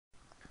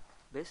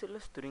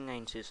Bacillus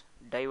thuringiensis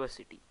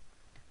diversity.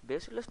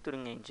 Bacillus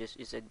thuringiensis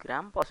is a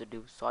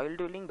gram-positive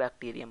soil-dwelling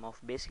bacterium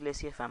of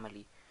Bacilliaceae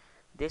family.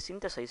 They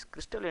synthesize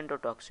crystal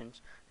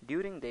endotoxins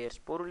during their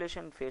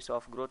sporulation phase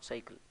of growth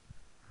cycle.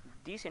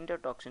 These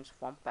endotoxins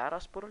form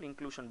parasporal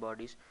inclusion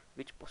bodies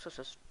which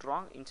possess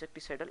strong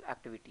insecticidal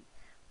activity.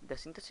 The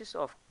synthesis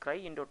of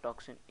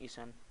cry-endotoxin is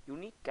an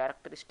unique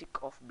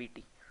characteristic of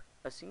Bt.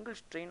 A single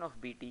strain of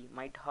Bt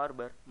might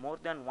harbor more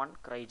than one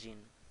cry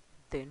gene.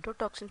 The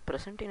endotoxins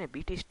present in a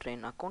Bt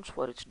strain accounts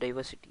for its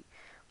diversity.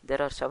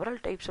 There are several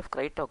types of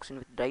cry toxin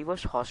with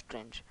diverse host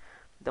strains.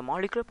 The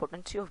molecular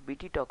potency of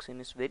Bt toxin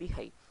is very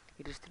high.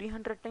 It is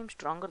 300 times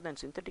stronger than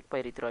synthetic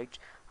pyrethroids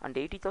and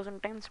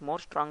 80,000 times more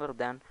stronger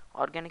than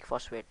organic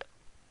phosphate.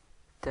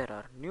 There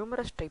are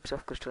numerous types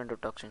of crystal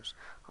endotoxins.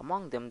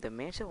 Among them, the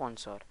major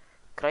ones are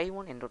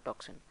cry-1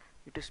 endotoxin.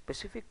 It is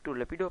specific to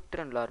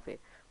Lepidopteran larvae.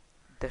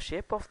 The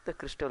shape of the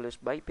crystal is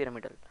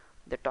bipyramidal.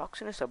 The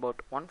toxin is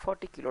about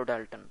 140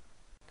 kilodalton.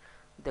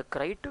 The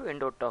cry-2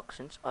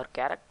 endotoxins are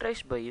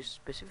characterized by its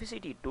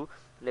specificity to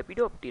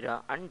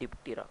Lepidoptera and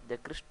Diptera. The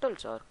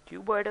crystals are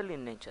cuboidal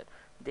in nature.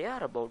 They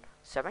are about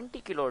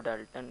 70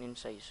 kilodalton in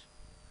size.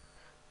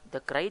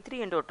 The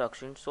cry-3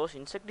 endotoxin shows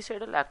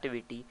insecticidal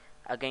activity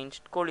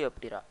against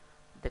Coleoptera.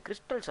 The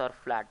crystals are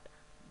flat.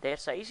 Their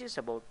size is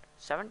about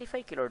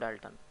 75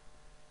 kilodalton.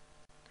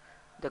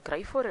 The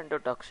cry-4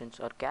 endotoxins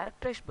are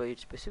characterized by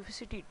its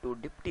specificity to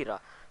Diptera.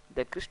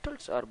 The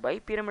crystals are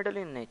bipyramidal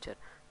in nature.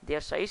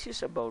 Their size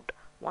is about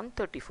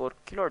 134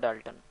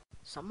 kilodalton.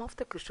 Some of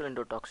the crystal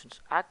endotoxins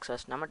act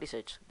as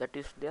nematicides, that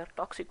is, they are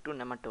toxic to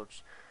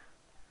nematodes.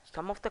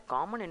 Some of the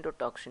common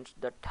endotoxins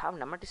that have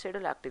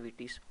nematicidal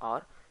activities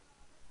are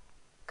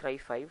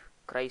cry-5,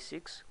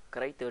 cry-6,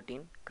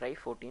 cry-13,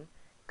 cry-14,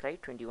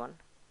 cry-21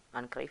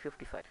 and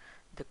cry-55.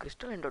 The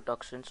crystal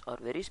endotoxins are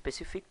very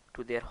specific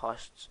to their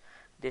hosts.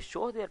 They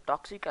show their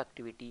toxic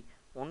activity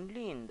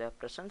only in the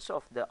presence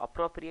of the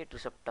appropriate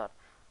receptor,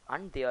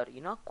 and they are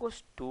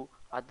innocuous to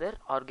other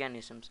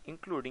organisms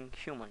including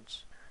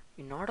humans.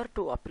 In order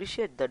to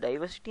appreciate the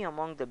diversity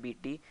among the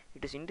Bt,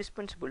 it is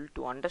indispensable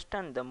to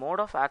understand the mode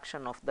of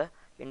action of the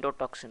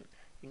endotoxin.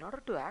 In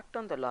order to act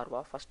on the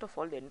larva, first of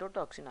all the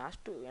endotoxin has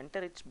to enter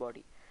its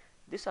body.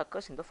 This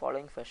occurs in the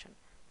following fashion.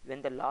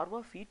 When the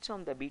larva feeds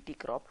on the Bt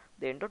crop,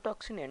 the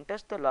endotoxin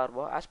enters the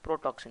larva as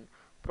protoxin.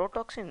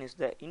 Protoxin is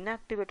the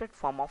inactivated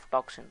form of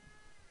toxin.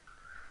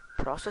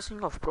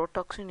 Processing of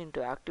protoxin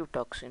into active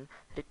toxin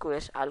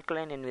requires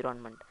alkaline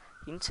environment.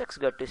 Insect's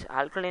gut is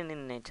alkaline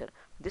in nature.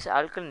 This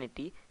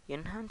alkalinity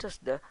enhances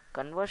the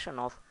conversion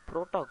of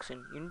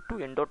protoxin into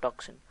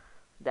endotoxin.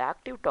 The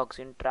active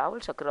toxin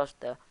travels across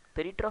the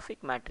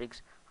peritrophic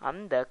matrix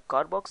and the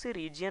carboxy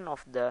region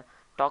of the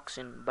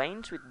toxin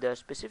binds with the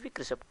specific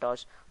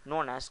receptors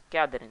known as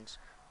cadherins.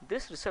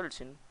 This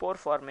results in pore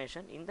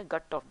formation in the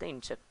gut of the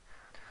insect.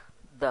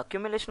 The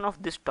accumulation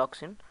of this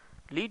toxin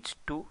leads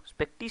to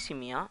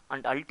septicemia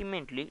and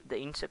ultimately the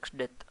insect's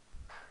death.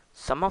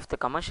 Some of the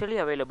commercially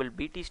available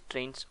Bt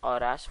strains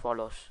are as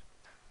follows.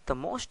 The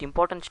most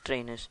important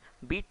strain is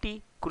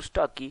Bt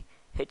krustaki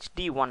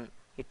HD1.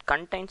 It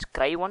contains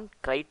cry1,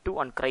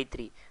 cry2 and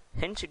cry3.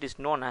 Hence it is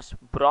known as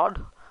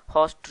broad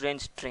host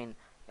range strain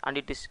and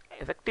it is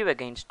effective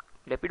against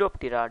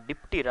Lepidoptera,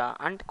 Diptera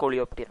and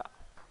Coleoptera.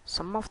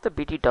 Some of the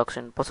Bt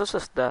toxin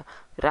possesses the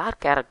rare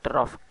character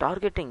of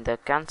targeting the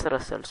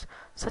cancerous cells.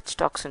 Such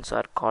toxins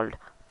are called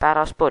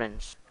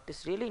parasporins. It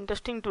is really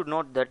interesting to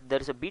note that there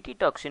is a Bt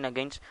toxin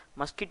against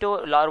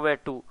mosquito larvae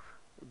too.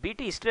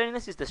 Bt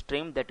israelinus is the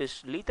strain that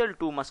is lethal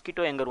to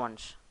mosquito younger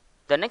ones.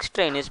 The next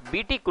strain is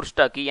Bt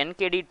krustaki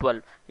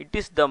NKD12. It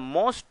is the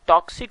most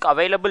toxic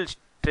available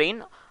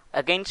strain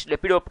against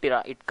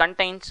Lepidoptera. It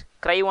contains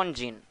cry1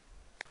 gene.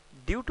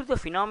 Due to the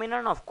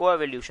phenomenon of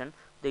coevolution,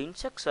 the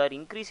insects are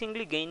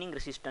increasingly gaining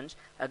resistance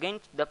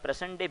against the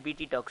present day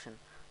Bt toxin.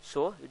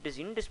 So, it is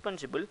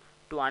indispensable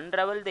to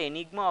unravel the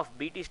enigma of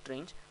Bt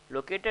strains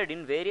located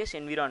in various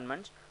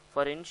environments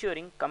for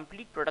ensuring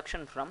complete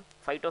protection from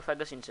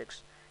phytophagous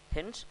insects.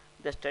 Hence,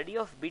 the study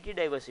of Bt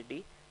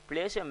diversity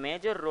plays a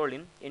major role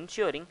in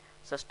ensuring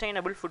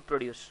sustainable food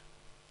produce.